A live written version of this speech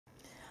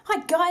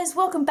Hi guys,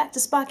 welcome back to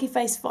Sparky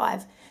Face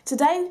 5.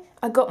 Today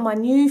I got my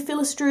new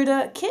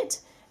Filastruder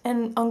kit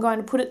and I'm going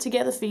to put it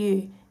together for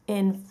you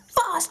in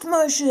fast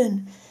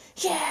motion.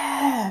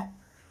 Yeah!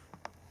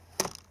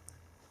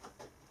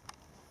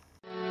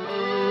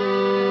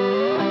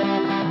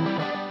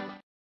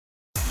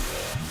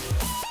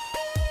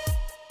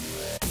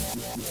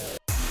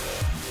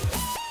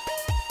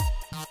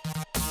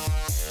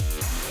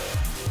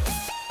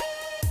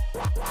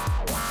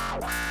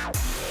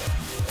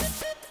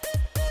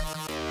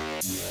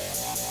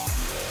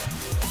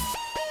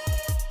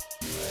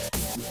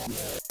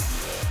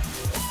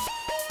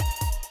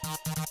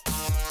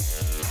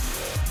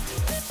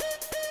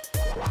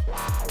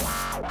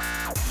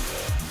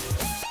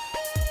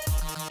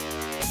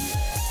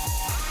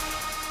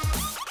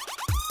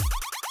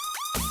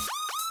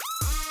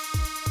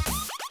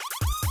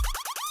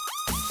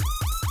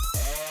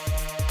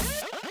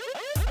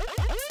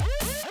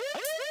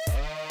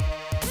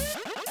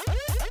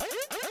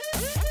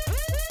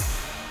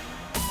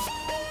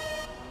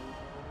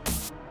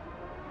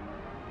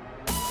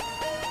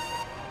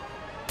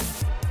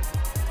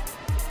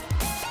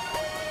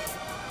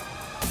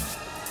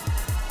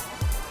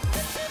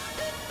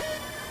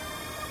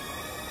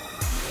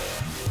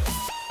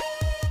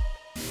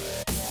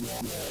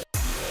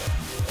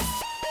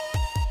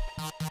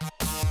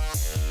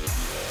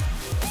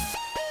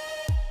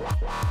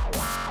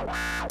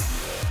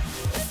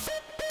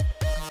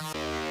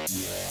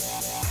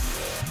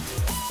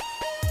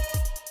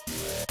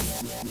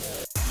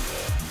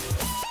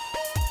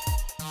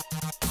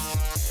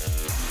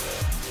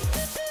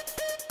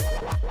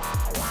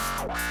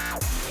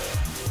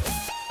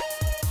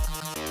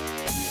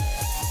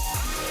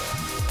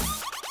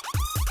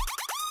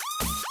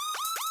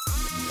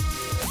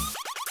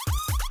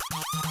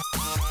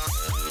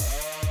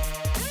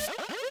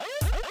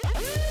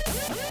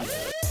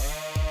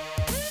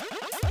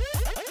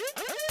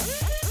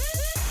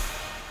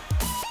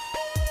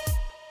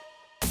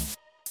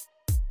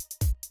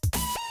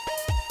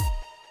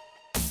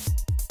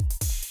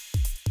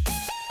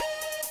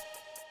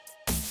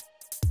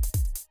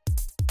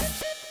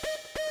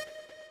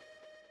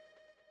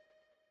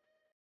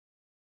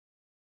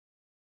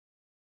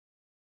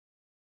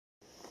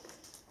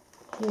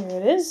 Here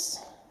it is,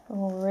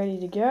 all ready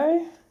to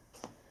go.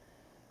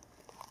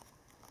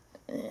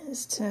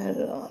 Let's turn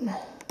it on.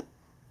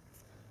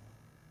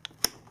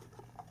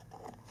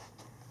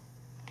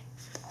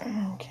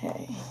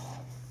 Okay.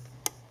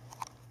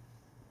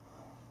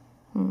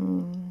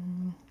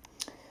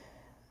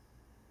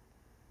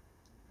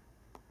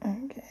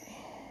 Okay.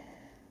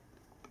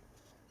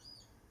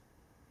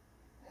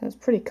 So it's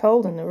pretty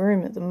cold in the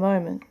room at the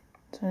moment.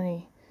 It's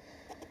only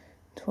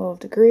 12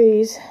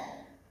 degrees.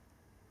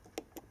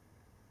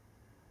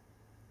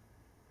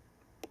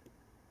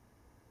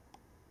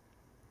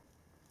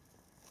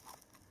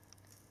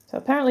 So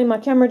apparently my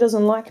camera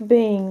doesn't like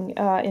being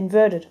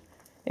inverted.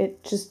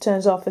 It just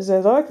turns off and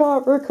says, I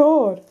can't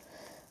record.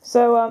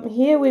 So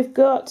here we've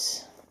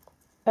got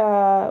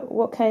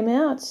what came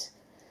out.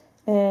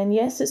 And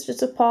yes, it's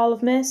just a pile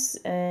of mess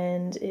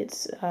and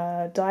its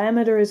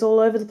diameter is all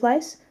over the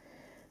place.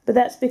 But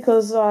that's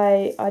because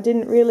I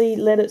didn't really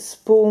let it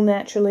spool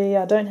naturally.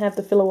 I don't have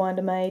the filler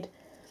winder made.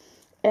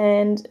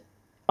 And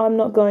I'm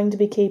not going to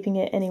be keeping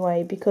it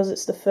anyway because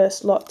it's the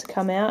first lot to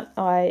come out.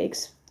 I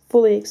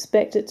fully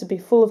expect it to be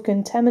full of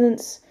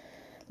contaminants,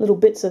 little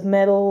bits of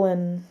metal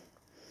and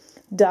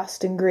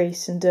dust and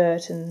grease and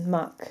dirt and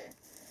muck.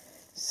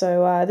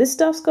 So this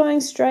stuff's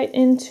going straight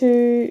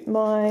into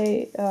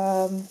my,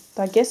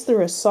 I guess the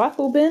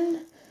recycle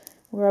bin,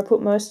 where I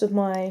put most of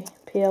my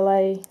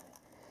PLA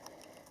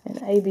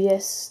and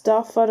ABS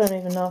stuff. I don't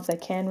even know if they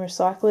can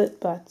recycle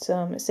it, but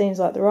it seems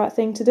like the right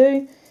thing to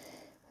do.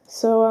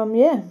 So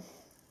yeah,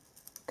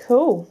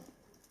 cool.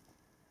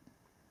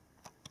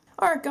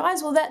 Alright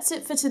guys, well that's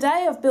it for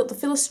today. I've built the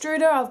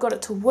Filastruder, I've got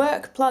it to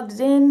work, plugged it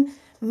in,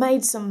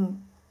 made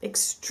some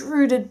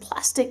extruded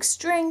plastic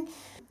string.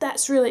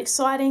 That's really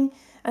exciting.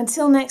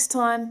 Until next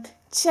time,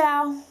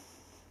 ciao!